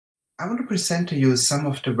I want to present to you some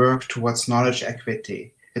of the work towards knowledge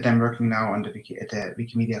equity that I'm working now on at the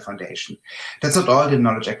Wikimedia Foundation. That's not all the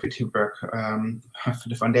knowledge equity work for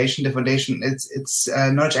the foundation. The foundation,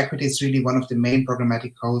 knowledge equity is really one of the main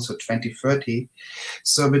programmatic goals for 2030.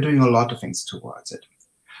 So we're doing a lot of things towards it.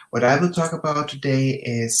 What I will talk about today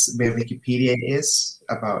is where Wikipedia is,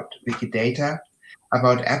 about Wikidata,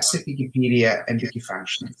 about AppSec Wikipedia, and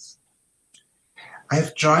Wikifunctions. I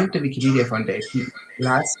have joined the Wikimedia Foundation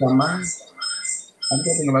last summer. I'm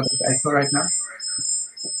getting a lot of echo right now.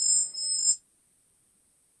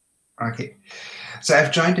 Okay. So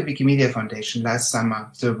I've joined the Wikimedia Foundation last summer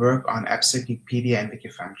to work on AppSec Wikipedia and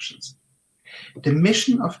Wikifunctions. The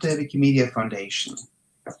mission of the Wikimedia Foundation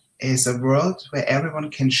is a world where everyone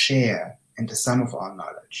can share in the sum of all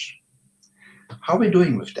knowledge. How are we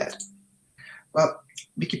doing with that? Well,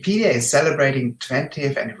 Wikipedia is celebrating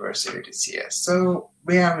 20th anniversary this year. So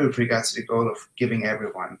where are we with regards to the goal of giving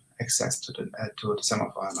everyone access to the sum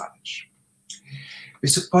of all knowledge? We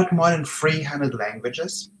support more than 300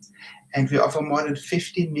 languages, and we offer more than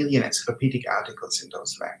 50 million encyclopedic articles in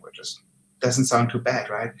those languages. Doesn't sound too bad,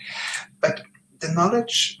 right? But the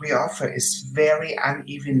knowledge we offer is very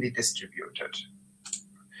unevenly distributed.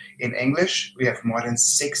 In English, we have more than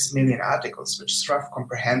 6 million articles, which is rough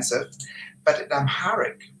comprehensive, but in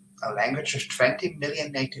Amharic, a language with 20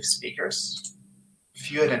 million native speakers,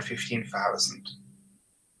 fewer than 15,000.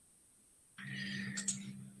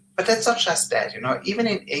 But that's not just that, even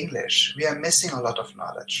in English, we are missing a lot of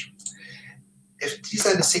knowledge. If these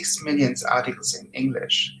are the 6 million articles in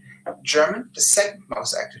English, German, the second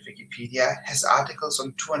most active Wikipedia, has articles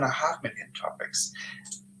on 2.5 million topics.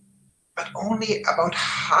 But only about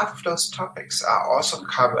half of those topics are also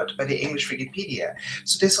covered by the English Wikipedia.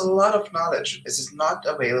 So there's a lot of knowledge. This is not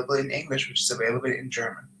available in English, which is available in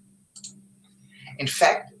German. In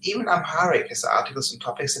fact, even Amharic has articles on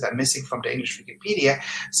topics that are missing from the English Wikipedia,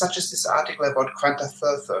 such as this article about Quanta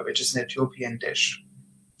Thurthur, which is an Ethiopian dish.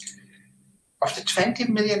 Of the 20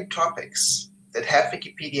 million topics that have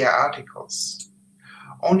Wikipedia articles,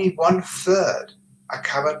 only 1/3 are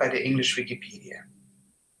covered by the English Wikipedia.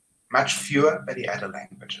 Much fewer by the other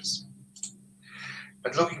languages.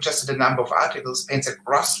 But looking just at the number of articles paints a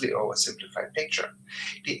grossly oversimplified picture.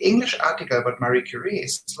 The English article about Marie Curie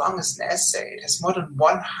is as long as an essay. It has more than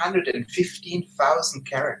 115,000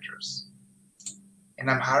 characters. In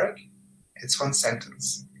Amharic, it's one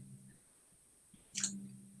sentence.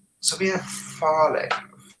 So we are falling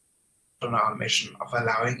on our mission of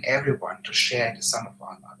allowing everyone to share the sum of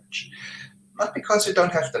our knowledge. Not because we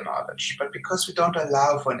don't have the knowledge, but because we don't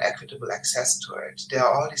allow for an equitable access to it. There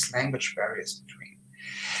are all these language barriers between.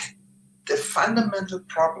 The fundamental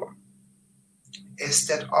problem is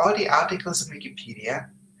that all the articles in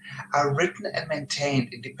Wikipedia are written and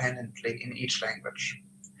maintained independently in each language.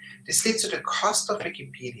 This leads to the cost of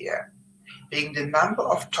Wikipedia being the number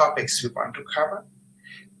of topics we want to cover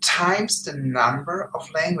times the number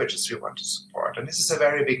of languages we want to support. And this is a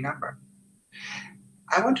very big number.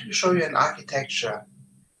 I want to show you an architecture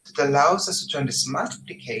that allows us to turn this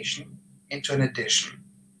multiplication into an addition,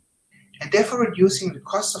 and therefore reducing the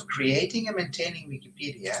cost of creating and maintaining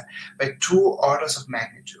Wikipedia by 2 orders of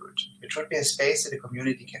magnitude, which would be a space that the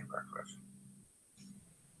community can work with.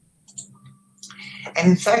 And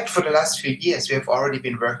in fact, for the last few years, we have already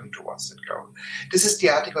been working towards that goal. This is the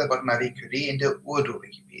article about Marie Curie in the Urdu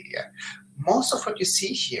Wikipedia. Most of what you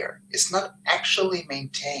see here is not actually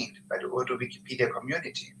maintained by the Urdu Wikipedia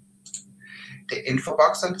community. The info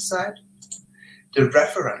box on the side, the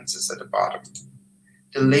references at the bottom,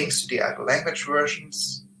 the links to the other language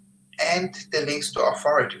versions, and the links to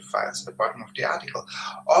authority files at the bottom of the article.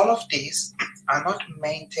 All of these are not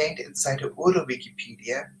maintained inside the Urdu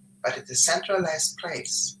Wikipedia, but at a centralized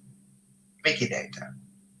place, Wikidata.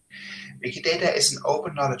 Wikidata is an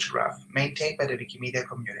open knowledge graph maintained by the Wikimedia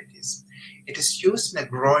communities. It is used in a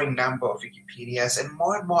growing number of Wikipedias, and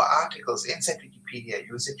more articles inside Wikipedia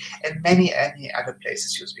use it, and many other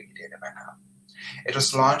places use Wikidata by now. It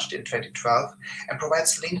was launched in 2012 and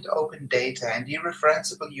provides linked open data and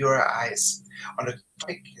dereferenceable URIs on the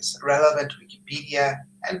topics relevant to Wikipedia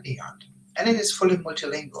and beyond. And it is fully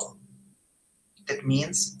multilingual. That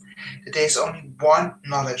means that there is only one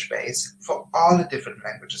knowledge base for all the different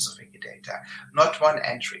languages of Wikidata, not one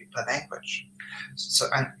entry per language, so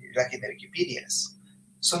like in the Wikipedias.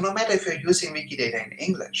 So no matter if you're using Wikidata in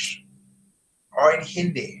English, or in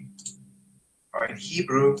Hindi, or in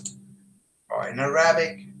Hebrew, or in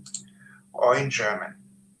Arabic, or in German,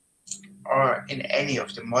 or in any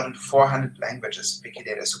of the more than 400 languages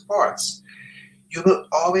Wikidata supports, you will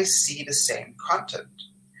always see the same content.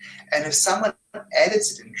 And if someone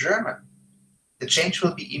edits it in German, The change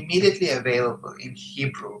will be immediately available in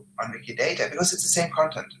Hebrew on Wikidata because it's the same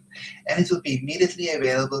content, and it will be immediately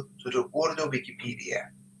available to the Urdu Wikipedia.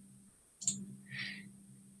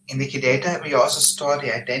 In Wikidata, we also store the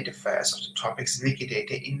identifiers of the topics in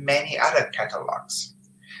Wikidata in many other catalogs,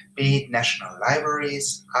 be it national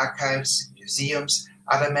libraries, archives, museums,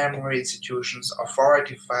 other memory institutions,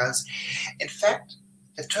 authority files. In fact,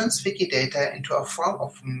 it turns Wikidata into a form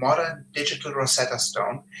of modern digital Rosetta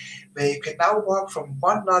Stone, where you can now walk from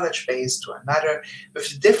one knowledge base to another, with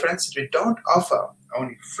the difference that we don't offer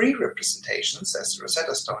only 3 representations, as the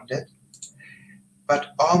Rosetta Stone did,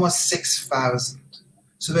 but almost 6,000.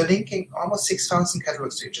 So we're linking almost 6,000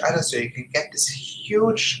 catalogs to each other, so you can get this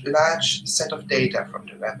huge, large set of data from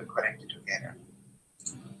the web and connect it together.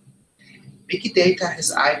 Wikidata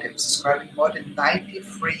has items describing more than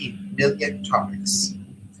 93 million topics,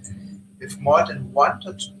 with more than 1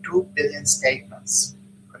 to 2 billion statements,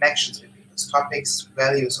 connections between those topics,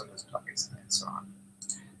 values of those topics, and so on.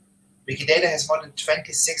 Wikidata has more than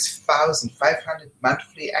 26,500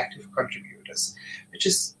 monthly active contributors, which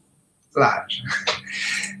is large.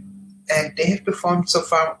 And they have performed so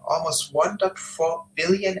far almost 1.4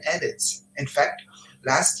 billion edits. In fact,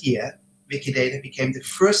 last year, Wikidata became the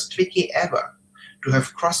first wiki ever to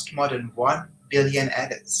have crossed more than 1 billion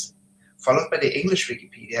edits, followed by the English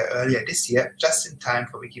Wikipedia earlier this year, just in time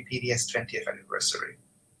for Wikipedia's 20th anniversary.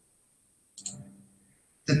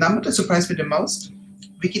 The number that surprised me the most?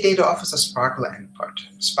 Wikidata offers a Sparkle endpoint.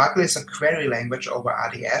 Sparkle is a query language over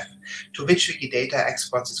RDF to which Wikidata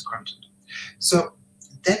exports its content. So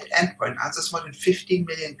that endpoint answers more than 15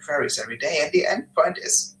 million queries every day, and the endpoint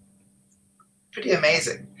is pretty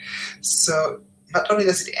amazing. So not only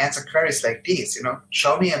does it answer queries like these,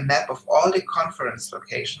 show me a map of all the conference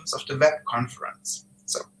locations of the web conference.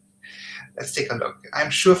 So let's take a look. I'm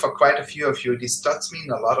sure for quite a few of you, these dots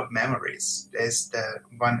mean a lot of memories. There's the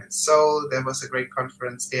one in Seoul, there was a great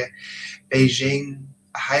conference there, Beijing,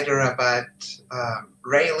 Hyderabad,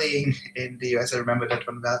 Raleigh in the US, I remember that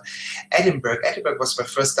one well. Edinburgh was my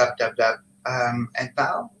first stop, and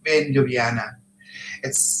now we're in Ljubljana.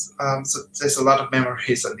 It's so there's a lot of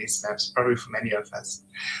memories on these maps, probably for many of us.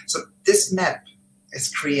 So this map is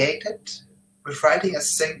created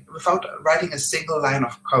without writing a single line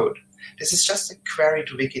of code. This is just a query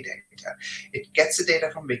to Wikidata. It gets the data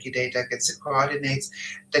from Wikidata, gets the coordinates,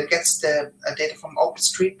 then gets the data from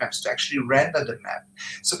OpenStreetMaps to actually render the map.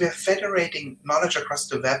 So we are federating knowledge across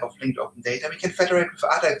the web of linked open data. We can federate with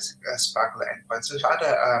other Sparkle endpoints, with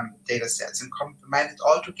other data sets, and combine it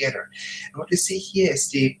all together. And what we see here is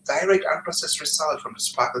the direct unprocessed result from the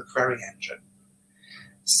Sparkle query engine.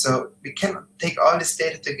 So we can take all this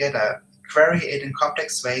data together, query it in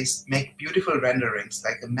complex ways, make beautiful renderings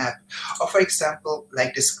like a map, or for example,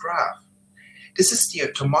 like this graph. This is the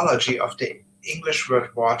etymology of the English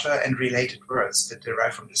word water and related words that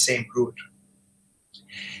derive from the same root.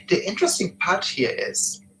 The interesting part here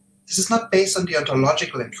is, this is not based on the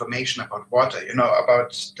ontological information about water,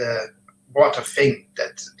 about the water thing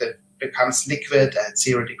that becomes liquid at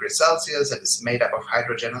 0 degrees Celsius, and is made up of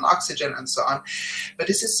hydrogen and oxygen and so on, but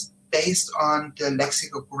this is based on the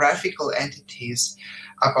lexicographical entities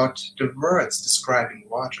about the words describing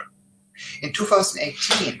water. In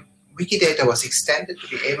 2018, Wikidata was extended to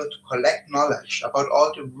be able to collect knowledge about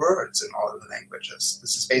all the words in all the languages.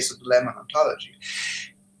 This is based on the Lemon ontology.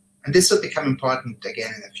 And this will become important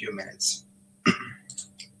again in a few minutes.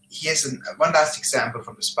 Here's one last example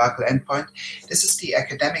from the Sparkle endpoint. This is the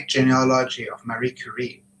academic genealogy of Marie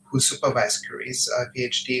Curie, who supervised Curie's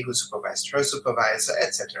PhD, who supervised her supervisor,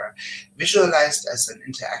 etc., visualized as an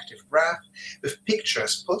interactive graph with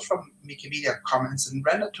pictures pulled from Wikimedia Commons and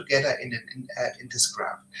rendered together in this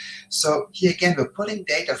graph. So here again, we're pulling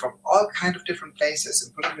data from all kinds of different places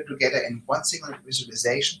and putting it together in one single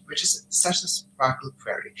visualization, which is such a Sparkle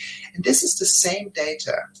query. And this is the same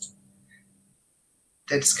data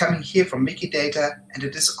that's coming here from Wikidata, and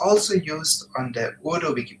it is also used on the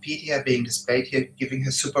Urdu Wikipedia being displayed here, giving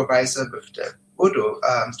her supervisor with the Urdu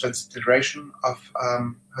transliteration of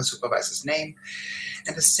her supervisor's name,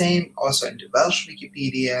 and the same also in the Welsh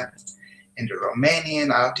Wikipedia, in the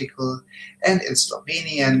Romanian article, and in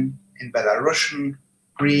Slovenian, in Belarusian,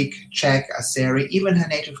 Greek, Czech, Azeri, even her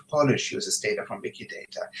native Polish uses data from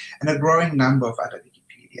Wikidata, and a growing number of other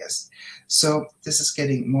Wikipedias. So this is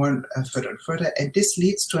getting more further and further, and this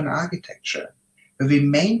leads to an architecture where we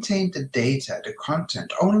maintain the data, the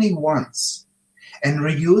content, only once, and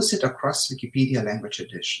reuse it across Wikipedia language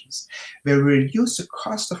editions, where we reduce the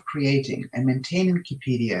cost of creating and maintaining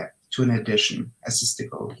Wikipedia to an edition, as is the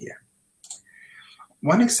goal here.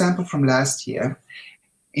 One example from last year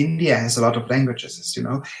India has a lot of languages, as you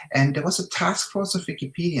know, and there was a task force of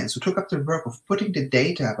Wikipedians who took up the work of putting the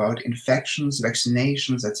data about infections,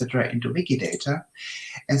 vaccinations, etc. into Wikidata.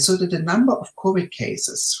 And so that the number of COVID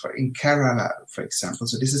cases in Kerala, for example,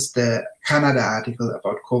 so this is the Canada article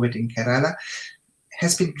about COVID in Kerala,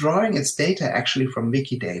 has been drawing its data actually from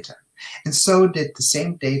Wikidata. And so that the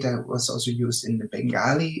same data was also used in the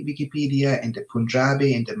Bengali Wikipedia, in the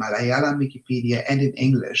Punjabi, in the Malayalam Wikipedia, and in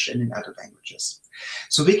English and in other languages.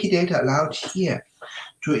 So Wikidata allowed here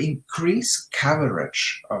to increase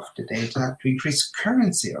coverage of the data, to increase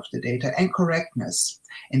currency of the data and correctness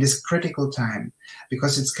in this critical time,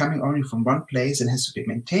 because it's coming only from one place and has to be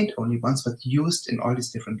maintained only once, but used in all these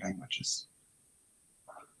different languages.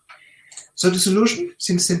 So the solution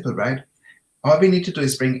seems simple, right? All we need to do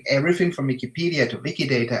is bring everything from Wikipedia to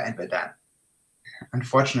Wikidata and we're done.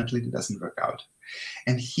 Unfortunately, it doesn't work out.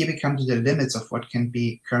 And here we come to the limits of what can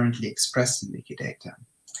be currently expressed in Wikidata.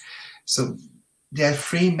 So there are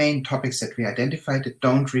three main topics that we identified that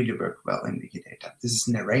don't really work well in Wikidata. This is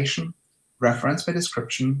narration, reference by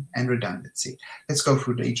description, and redundancy. Let's go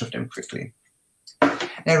through each of them quickly.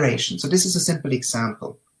 Narration. So this is a simple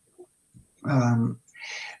example.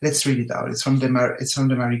 Let's read it out. It's from the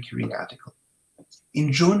Marie Curie article.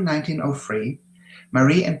 In June 1903,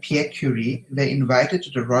 Marie and Pierre Curie were invited to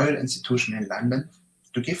the Royal Institution in London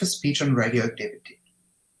to give a speech on radioactivity.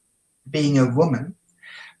 Being a woman,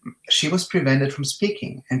 she was prevented from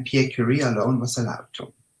speaking, and Pierre Curie alone was allowed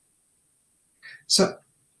to. So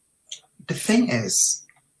the thing is,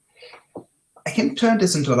 I can turn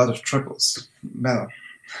this into a lot of triples. Well,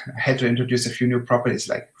 I had to introduce a few new properties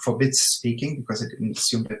like forbids speaking, because I didn't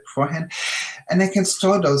assume that beforehand, and I can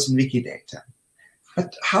store those in Wikidata.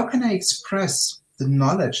 But how can I express the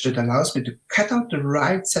knowledge that allows me to cut out the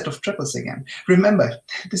right set of triples again? Remember,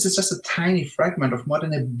 this is just a tiny fragment of more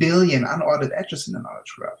than 1 billion unordered edges in the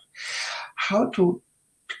knowledge graph. How to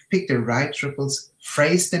pick the right triples,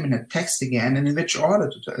 phrase them in a text again, and in which order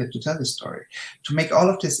to tell the story, to make all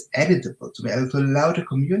of this editable, to be able to allow the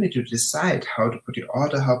community to decide how to put the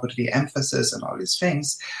order, how to put the emphasis and all these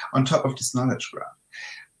things on top of this knowledge graph.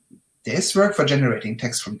 There's work for generating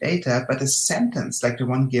text from data, but a sentence like the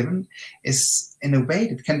one given is in a way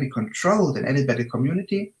that can be controlled and edited by the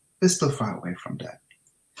community. We're still far away from that.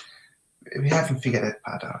 We haven't figured that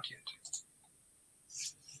part out yet.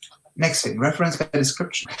 Next thing, reference by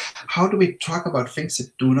description. How do we talk about things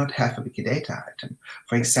that do not have a Wikidata item?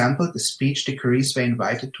 For example, the speech the Curies were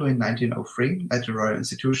invited to in 1903 at the Royal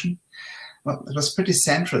Institution. Well, it was pretty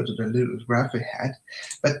central to the little graph we had,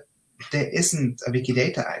 but there isn't a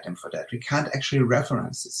Wikidata item for that. We can't actually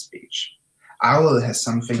reference the speech. OWL has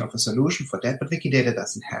something of a solution for that, but Wikidata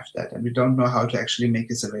doesn't have that, and we don't know how to actually make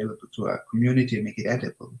this available to a community and make it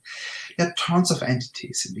editable. There are tons of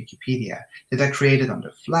entities in Wikipedia that are created on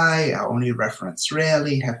the fly, are only referenced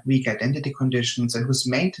rarely, have weak identity conditions, and whose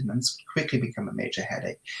maintenance quickly become a major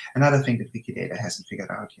headache. Another thing that Wikidata hasn't figured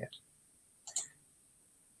out yet.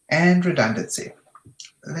 And redundancy.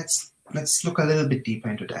 Let's look a little bit deeper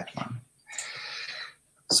into that one.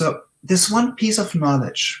 So there's one piece of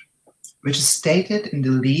knowledge which is stated in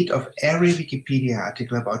the lead of every Wikipedia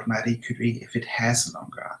article about Marie Curie if it has a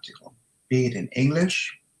longer article, be it in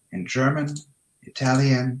English, in German,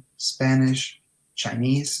 Italian, Spanish,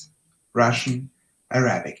 Chinese, Russian,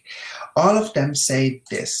 Arabic. All of them say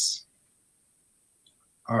this.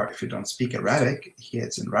 Or if you don't speak Arabic, here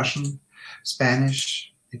it's in Russian,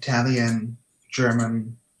 Spanish, Italian,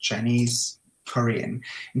 German, Chinese, Korean.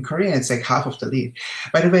 In Korean, it's like half of the lead.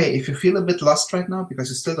 By the way, if you feel a bit lost right now because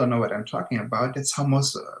you still don't know what I'm talking about, that's how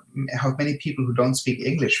many people who don't speak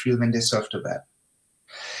English feel when they surf the web.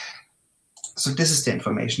 So this is the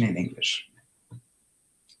information in English.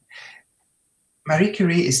 Marie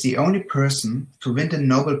Curie is the only person to win the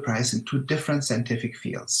Nobel Prize in 2 different scientific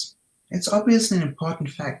fields. It's obviously an important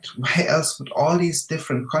fact. Why else would all these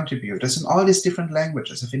different contributors in all these different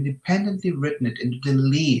languages have independently written it into the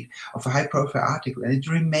lead of a high-profile article, and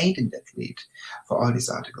it remained in that lead for all these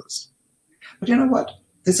articles? But you know what?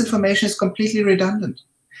 This information is completely redundant.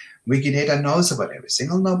 Wikidata knows about every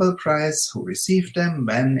single Nobel Prize, who received them,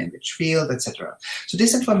 when, in which field, etc. So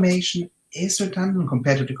this information is redundant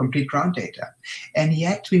compared to the complete ground data, and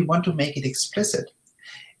yet we want to make it explicit.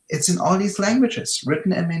 It's in all these languages,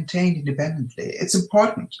 written and maintained independently. It's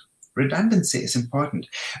important. Redundancy is important.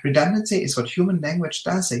 Redundancy is what human language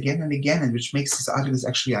does again and again, and which makes these articles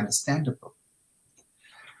actually understandable.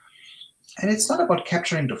 And it's not about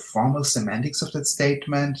capturing the formal semantics of that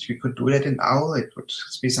statement. We could do that in OWL, it would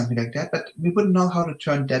be something like that, but we wouldn't know how to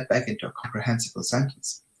turn that back into a comprehensible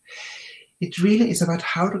sentence. It really is about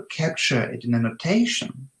how to capture it in a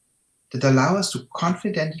notation that allow us to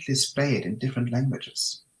confidently display it in different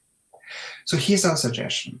languages. So here's our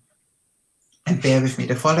suggestion. And bear with me,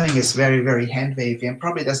 the following is very, very hand-wavy and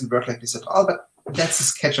probably doesn't work like this at all, but that's a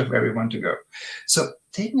sketch of where we want to go. So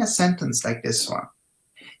taking a sentence like this one,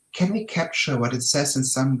 can we capture what it says in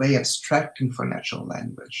some way, abstracting for natural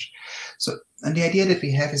language? So, and the idea that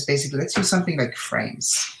we have is basically, let's use something like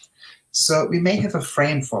frames. So we may have a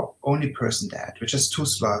frame for only person dead, which has 2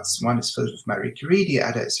 slots. One is filled with Marie Curie, the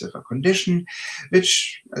other is with a condition,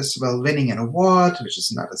 which is, well, winning an award, which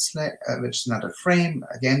is not a frame.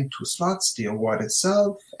 Again, 2 slots, the award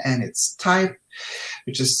itself and its type,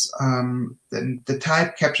 which is the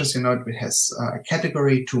type captures, you know, it has a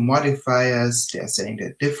category, 2 modifiers. They're saying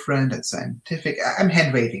they're different and scientific. I'm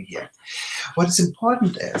hand waving here. What is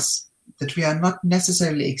important is that we are not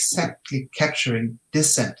necessarily exactly capturing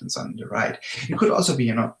this sentence on the right. It could also be,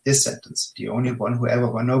 you know, this sentence. The only one who ever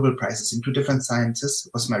won Nobel Prizes in 2 different sciences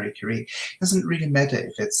was Marie Curie. It doesn't really matter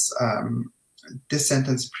if it's this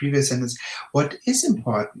sentence, previous sentence. What is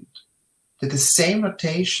important, that the same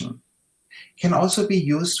notation can also be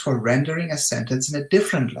used for rendering a sentence in a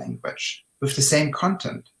different language with the same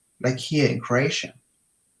content, like here in Croatian.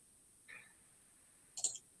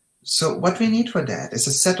 So what we need for that is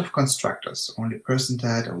a set of constructors, only person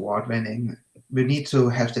dead, award winning. We need to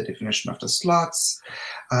have the definition of the slots.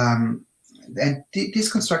 And these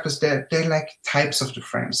constructors, they're like types of the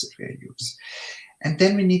frames that we use. And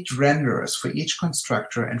then we need renderers for each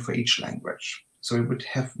constructor and for each language. So we would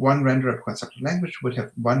have one renderer per constructor language, we would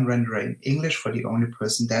have one renderer in English for the only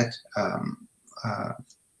person dead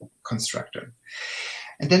constructor.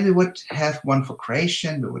 And then we would have one for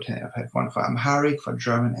Croatian, we would have one for Amharic, for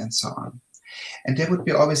German, and so on. And they would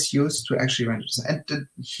be always used to actually render. And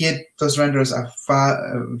here, those renderers are far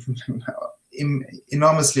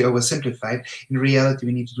enormously oversimplified. In reality,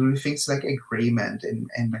 we need to do things like agreement in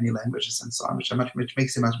many languages and so on, which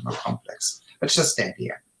makes it much more complex. But it's just the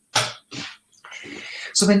idea.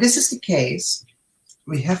 So when this is the case,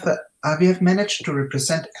 we have managed to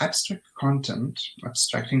represent abstract content,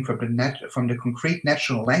 abstracting from the concrete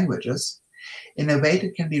natural languages, in a way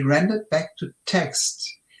that can be rendered back to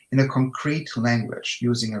text in a concrete language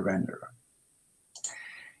using a renderer.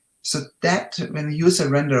 So that when we use a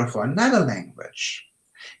renderer for another language,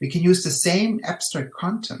 we can use the same abstract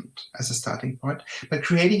content as a starting point, but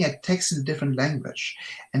creating a text in a different language,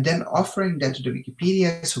 and then offering that to the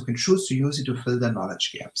Wikipedias who can choose to use it to fill their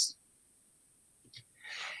knowledge gaps.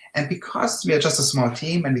 And because we are just a small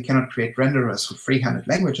team and we cannot create renderers for 300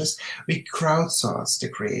 languages, we crowdsource the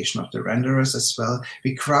creation of the renderers as well.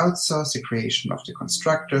 We crowdsource the creation of the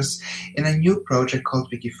constructors in a new project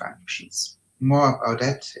called Wikifunctions. More about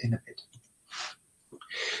that in a bit.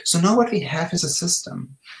 So now what we have is a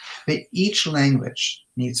system where each language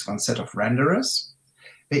needs one set of renderers,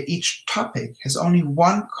 where each topic has only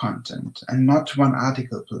one content and not one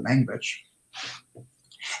article per language.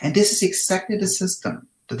 And this is exactly the system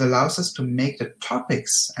that allows us to make the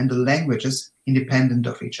topics and the languages independent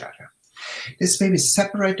of each other. This may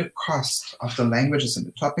separate the cost of the languages and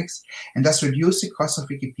the topics, and thus reduce the cost of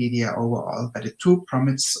Wikipedia overall by the 2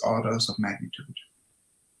 promised orders of magnitude.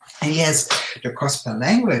 And yes, the cost per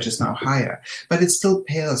language is now higher, but it still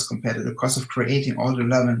pales compared to the cost of creating all the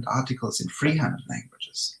relevant articles in 300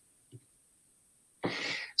 languages.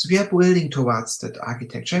 So we are building towards that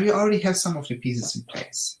architecture. We already have some of the pieces in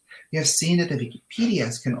place. We have seen that the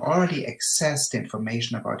Wikipedias can already access the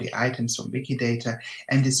information about the items from Wikidata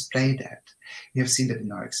and display that. We have seen that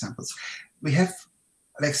in our examples. We have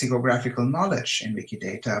lexicographical knowledge in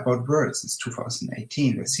Wikidata about words since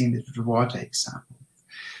 2018. We've seen it with the water example.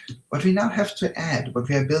 What we now have to add, what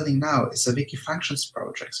we are building now, is a Wikifunctions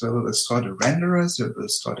project where we will store the renderers, we will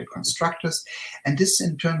store the constructors, and this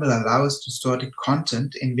in turn will allow us to store the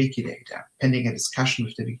content in Wikidata, pending a discussion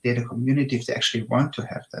with the Wikidata community if they actually want to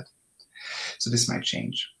have that. So this might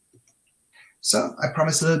change. So I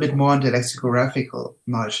promise a little bit more on the lexicographical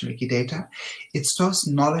knowledge in Wikidata. It stores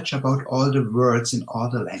knowledge about all the words in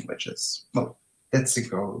all the languages. Well, that's the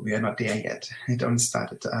goal. We are not there yet. It only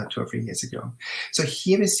started 2 or 3 years ago. So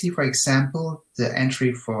here we see, for example, the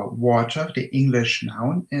entry for water, the English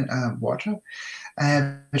noun in water,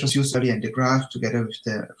 which was used earlier in the graph together with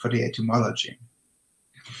for the etymology.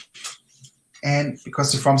 And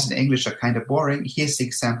because the forms in English are kind of boring, here's the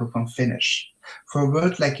example from Finnish. For a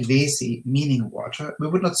word like vesi, meaning water, we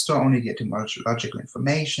would not store only the etymological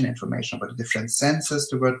information about the different senses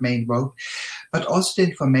the word may invoke, but also the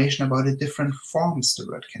information about the different forms the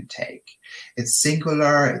word can take. Its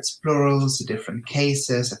singular, its plurals, the different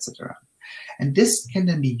cases, etc. And this can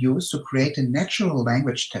then be used to create a natural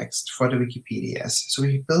language text for the Wikipedias. So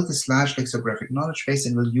we built this large lexicographic knowledge base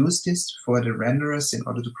and we'll use this for the renderers in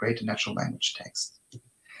order to create a natural language text.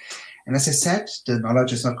 And as I said, the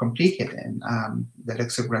knowledge is not complete yet in the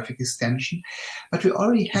lexicographic extension, but we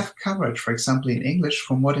already have coverage, for example, in English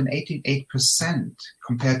for more than 88%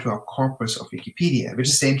 compared to our corpus of Wikipedia, which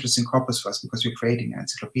is the interesting corpus for us because we're creating an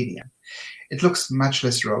encyclopedia. It looks much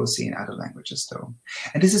less rosy in other languages, though.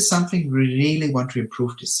 And this is something we really want to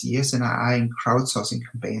improve this year, and are eyeing crowdsourcing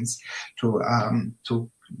campaigns to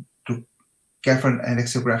gather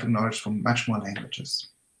lexicographic knowledge from much more languages.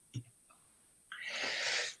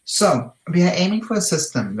 So we are aiming for a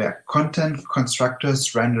system where content,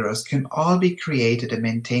 constructors, renderers can all be created and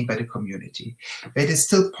maintained by the community, where it is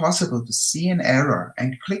still possible to see an error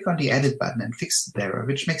and click on the edit button and fix the error,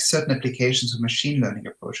 which makes certain applications of machine learning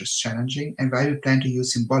approaches challenging, and why we plan to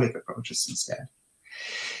use symbolic approaches instead.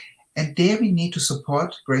 And there we need to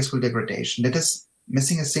support graceful degradation. That is,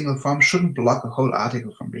 missing a single form shouldn't block a whole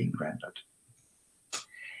article from being rendered.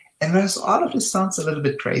 And whereas all of this sounds a little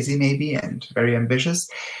bit crazy maybe and very ambitious,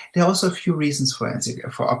 there are also a few reasons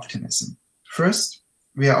for optimism. First,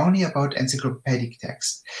 we are only about encyclopedic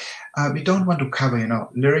text. We don't want to cover,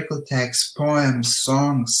 lyrical text, poems,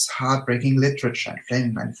 songs, heartbreaking literature, and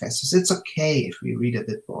flaming manifestos. It's okay if we read a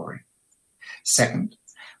bit boring. Second,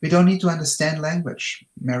 we don't need to understand language,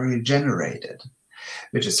 merely generated,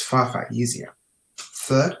 which is far, far easier.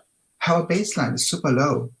 Third, our baseline is super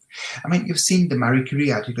low. I mean, you've seen the Marie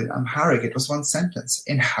Curie article in Amharic. It was one sentence.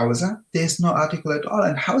 In Hausa, there's no article at all.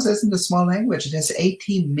 And Hausa isn't a small language. It has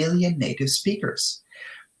 18 million native speakers.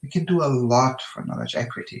 We can do a lot for knowledge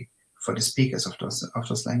equity for the speakers of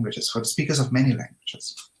those languages, for the speakers of many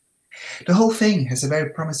languages. The whole thing has a very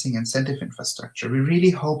promising incentive infrastructure. We really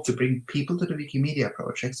hope to bring people to the Wikimedia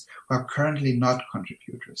projects who are currently not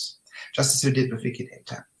contributors, just as we did with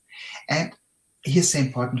Wikidata. And here's the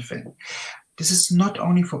important thing. This is not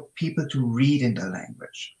only for people to read in the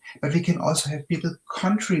language, but we can also have people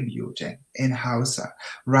contributing in Hausa,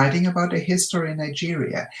 writing about their history in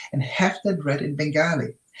Nigeria, and have that read in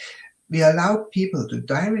Bengali. We allow people to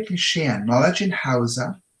directly share knowledge in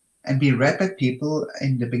Hausa and be read by people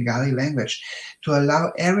in the Bengali language to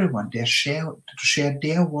allow everyone to share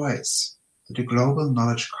their voice to the global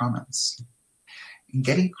knowledge commons, in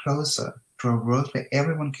getting closer to a world where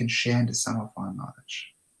everyone can share in the sum of our knowledge.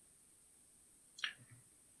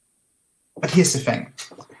 But here's the thing.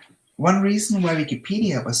 One reason why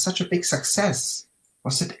Wikipedia was such a big success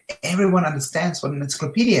was that everyone understands what an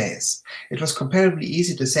encyclopedia is. It was comparatively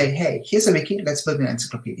easy to say, hey, here's a wiki, let's build an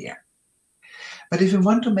encyclopedia. But if we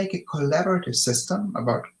want to make a collaborative system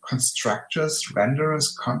about constructors,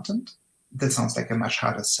 renderers, content, that sounds like a much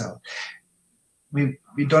harder sell. We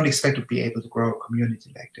don't expect to be able to grow a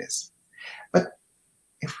community like this. But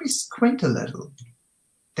if we squint a little,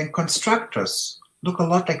 then constructors look a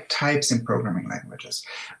lot like types in programming languages.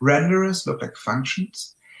 Renderers look like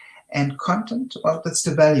functions, and content, well, that's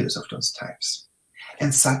the values of those types.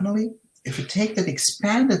 And suddenly, if we take that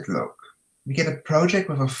expanded look, we get a project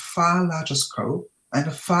with a far larger scope and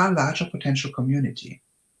a far larger potential community.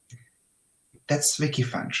 That's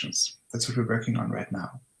Wikifunctions. That's what we're working on right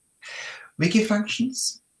now.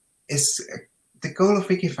 Wikifunctions is the goal of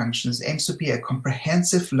Wikifunctions aims to be a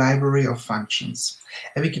comprehensive library of functions,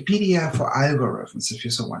 a Wikipedia for algorithms, if you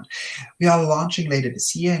so want. We are launching later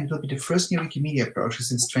this year, and it will be the first new Wikimedia project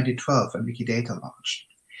since 2012 when Wikidata launched.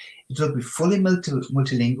 It will be fully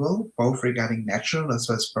multilingual, both regarding natural as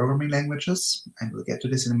well as programming languages, and we'll get to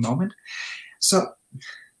this in a moment. So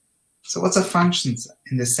what's a functions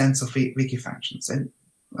in the sense of Wikifunctions? And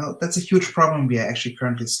well, that's a huge problem we are actually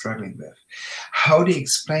currently struggling with. How do you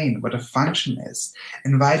explain what a function is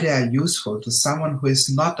and why they are useful to someone who is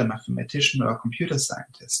not a mathematician or a computer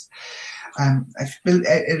scientist? I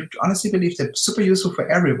honestly believe they're super useful for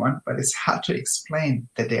everyone, but it's hard to explain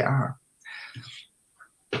that they are.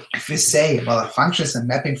 If we say, well, a function is a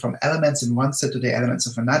mapping from elements in one set to the elements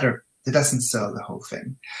of another, that doesn't sell the whole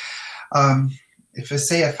thing. If we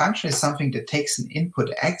say a function is something that takes an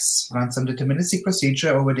input x, runs some deterministic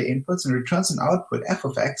procedure over the inputs, and returns an output f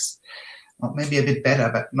of x, well, maybe a bit better,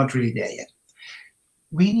 but not really there yet.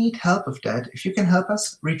 We need help with that. If you can help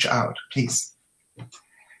us, reach out, please.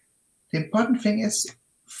 The important thing is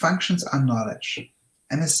functions are knowledge,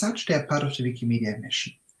 and as such, they are part of the Wikimedia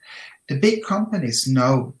mission. The big companies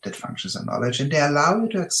know that functions are knowledge, and they allow you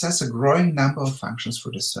to access a growing number of functions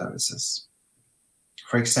for the services.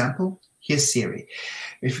 For example, here's Siri.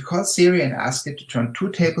 If you call Siri and ask it to turn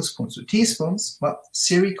 2 tablespoons to teaspoons, well,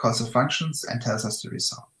 Siri calls the functions and tells us the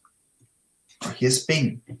result. Or here's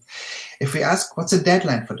Bing. If we ask what's the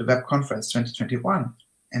deadline for the web conference 2021,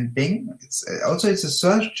 and Bing, it's a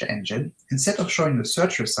search engine, instead of showing the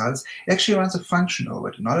search results, it actually runs a function over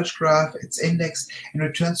the knowledge graph, its index, and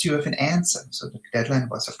returns you with an answer. So the deadline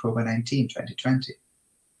was October 19, 2020.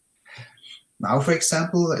 Now, for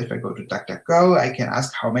example, if I go to DuckDuckGo, I can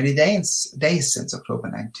ask how many days since October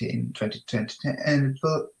 19, 2020, and it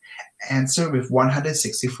will answer with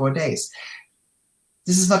 164 days.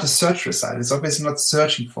 This is not a search result. It's obviously not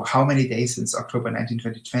searching for how many days since October 19,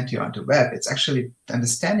 2020 on the web. It's actually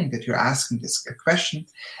understanding that you're asking this question.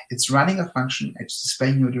 It's running a function. It's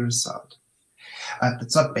displaying you the result.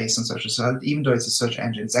 It's not based on search result. Even though it's a search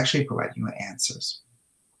engine, it's actually providing you answers.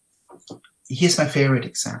 Here's my favorite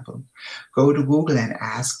example. Go to Google and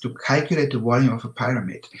ask to calculate the volume of a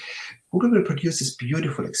pyramid. Google will produce this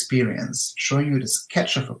beautiful experience, showing you the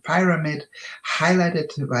sketch of a pyramid,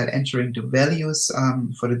 highlighted while entering the values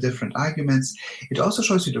for the different arguments. It also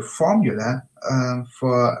shows you the formula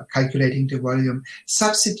for calculating the volume,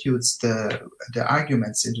 substitutes the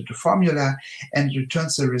arguments into the formula, and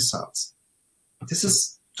returns the results. This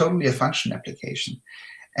is totally a function application.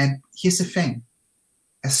 And here's the thing.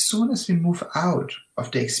 As soon as we move out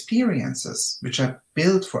of the experiences which are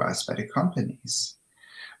built for us by the companies,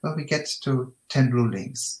 well, we get to 10 blue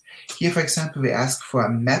links. Here, for example, we ask for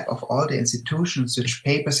a map of all the institutions which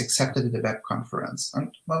papers accepted at the web conference.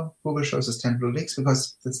 And, well, Google shows us 10 blue links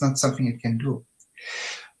because that's not something it can do.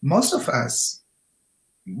 Most of us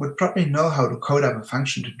would probably know how to code up a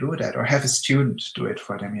function to do that, or have a student do it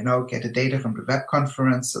for them, get the data from the web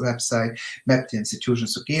conference website, map the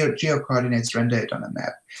institutions to geo-coordinates, render it on a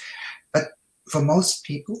map. But for most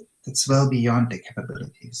people, that's well beyond their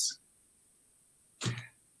capabilities.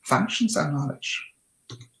 Functions are knowledge,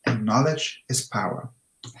 and knowledge is power.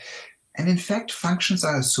 And in fact, functions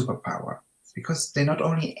are a superpower because they not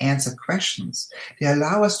only answer questions, they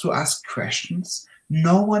allow us to ask questions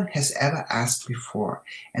no one has ever asked before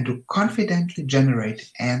and to confidently generate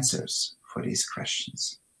answers for these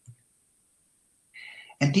questions.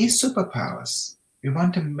 And these superpowers, we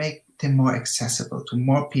want to make them more accessible to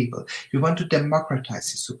more people. We want to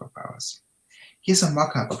democratize these superpowers. Here's a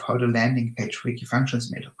mock-up of how the landing page for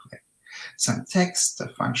Wikifunctions may look like. Some text, a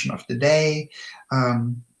function of the day,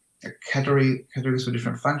 categories for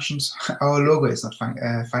different functions. Our logo is not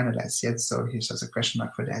finalized yet, so here's just a question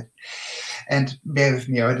mark for that. And bear with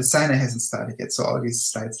me, our designer hasn't started yet, so all these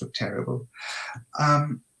slides look terrible.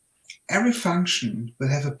 Every function will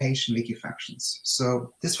have a page in Wikifunctions.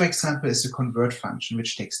 So this, for example, is the convert function,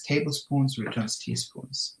 which takes tablespoons, returns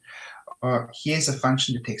teaspoons. Or here's a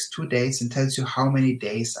function that takes 2 days and tells you how many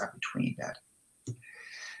days are between that.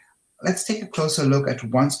 Let's take a closer look at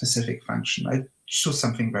one specific function. I choose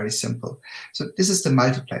something very simple. So this is the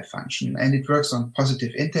multiply function, and it works on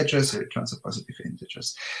positive integers. It returns a positive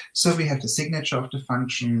integers. So we have the signature of the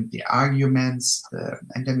function, the arguments,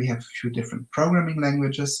 and then we have a few different programming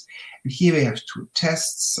languages. And here we have 2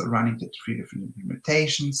 tests running the 3 different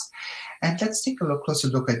implementations. And let's take a closer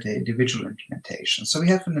look at the individual implementation. So we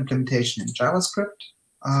have an implementation in JavaScript.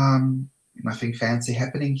 Nothing fancy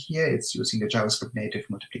happening here. It's using the JavaScript native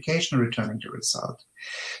multiplication, returning the result.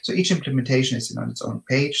 So each implementation is on its own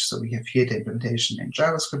page. So we have here the implementation in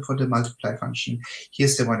JavaScript for the multiply function.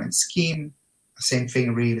 Here's the one in Scheme. Same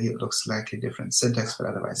thing, really. It looks slightly different syntax, but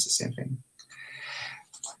otherwise the same thing.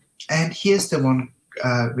 And here's the one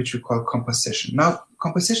which we call composition. Now,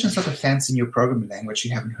 composition is not a fancy new programming language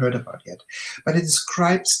you haven't heard about yet, but it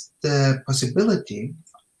describes the possibility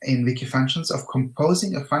in Wikifunctions of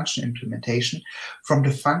composing a function implementation from the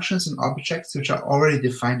functions and objects which are already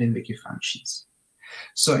defined in Wikifunctions.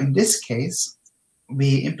 So in this case,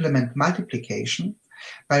 we implement multiplication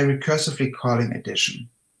by recursively calling addition.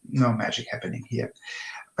 No magic happening here.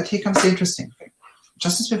 But here comes the interesting thing.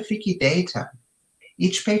 Just as with Wikidata,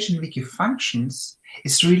 each page in Wikifunctions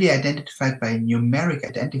is really identified by a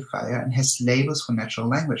numeric identifier and has labels for natural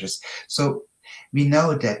languages. So we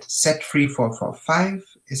know that set3445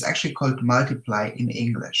 is actually called multiply in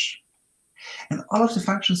English. And all of the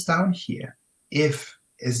functions down here, if,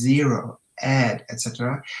 zero, add,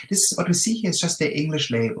 etc., this is what we see here is just the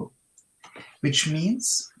English label, which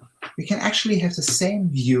means we can actually have the same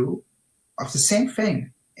view of the same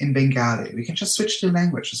thing in Bengali. We can just switch the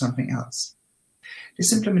language to something else.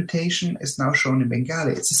 This implementation is now shown in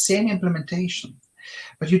Bengali. It's the same implementation,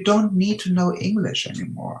 but you don't need to know English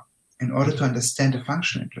anymore in order to understand a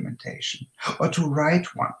function implementation or to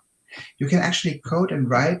write one. You can actually code and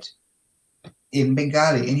write in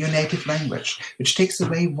Bengali, in your native language, which takes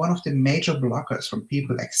away one of the major blockers from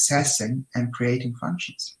people accessing and creating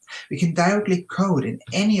functions. We can directly code in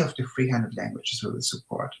any of the 300 languages we will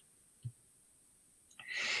support.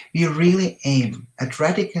 We really aim at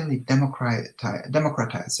radically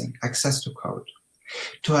democratizing access to code,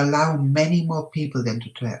 to allow many more people than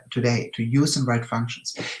today to use and write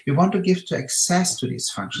functions. We want to give access to these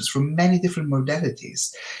functions through many different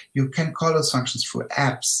modalities. You can call those functions through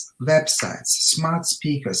apps, websites, smart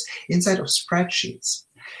speakers, inside of spreadsheets.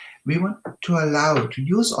 We want to allow to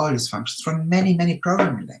use all these functions from many, many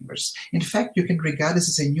programming languages. In fact, you can regard this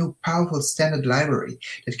as a new powerful standard library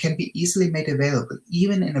that can be easily made available,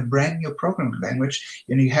 even in a brand new programming language.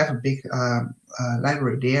 You have a big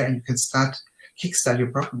library there, and you can kickstart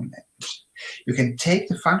your programming language. You can take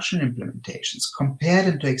the function implementations, compare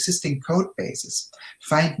them to existing code bases,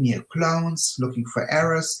 find near clones, looking for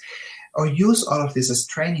errors, or use all of this as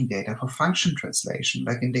training data for function translation,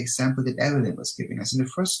 like in the example that Evelyn was giving us in the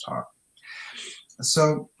first talk.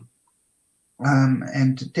 So,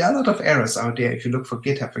 and there are a lot of errors out there. If you look for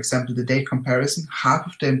GitHub, for example, the date comparison, half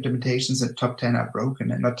of the implementations in the top 10 are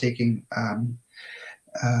broken and not taking,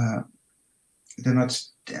 they're not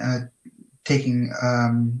taking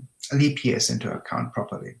leap years into account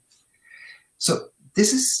properly. So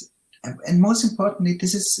this is, and most importantly,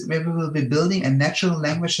 this is where we will be building a natural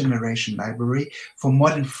language generation library for more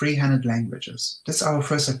than 300 languages. That's our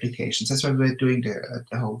first applications. That's why we're doing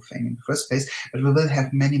the whole thing in the first place, but we will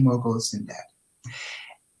have many more goals than that.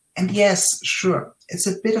 And yes, sure, it's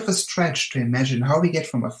a bit of a stretch to imagine how we get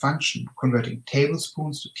from a function converting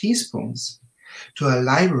tablespoons to teaspoons to a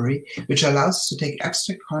library which allows us to take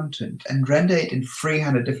abstract content and render it in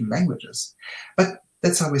 300 different languages. But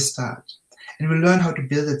that's how we start. And we learn how to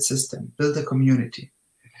build that system, build a community.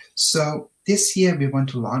 So this year we want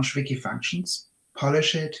to launch Wiki Functions,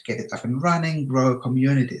 polish it, get it up and running, grow a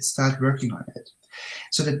community, start working on it.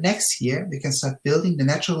 So that next year we can start building the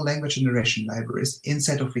natural language generation libraries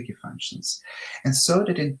inside of Wiki Functions. And so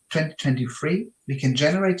that in 2023 we can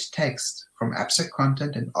generate text from abstract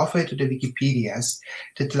content and offer it to the Wikipedias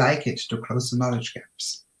that like it to close the knowledge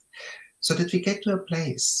gaps. So that we get to a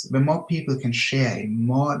place where more people can share in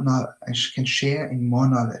more knowledge,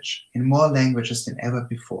 in more languages than ever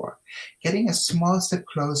before, getting a small step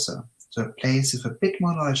closer to a place with a bit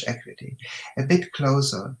more knowledge equity, a bit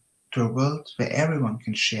closer to a world where everyone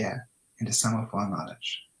can share in the sum of all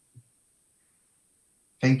knowledge.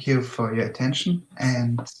 Thank you for your attention,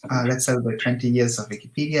 and let's celebrate 20 years of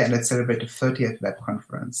Wikipedia, and let's celebrate the 30th web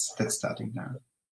conference that's starting now.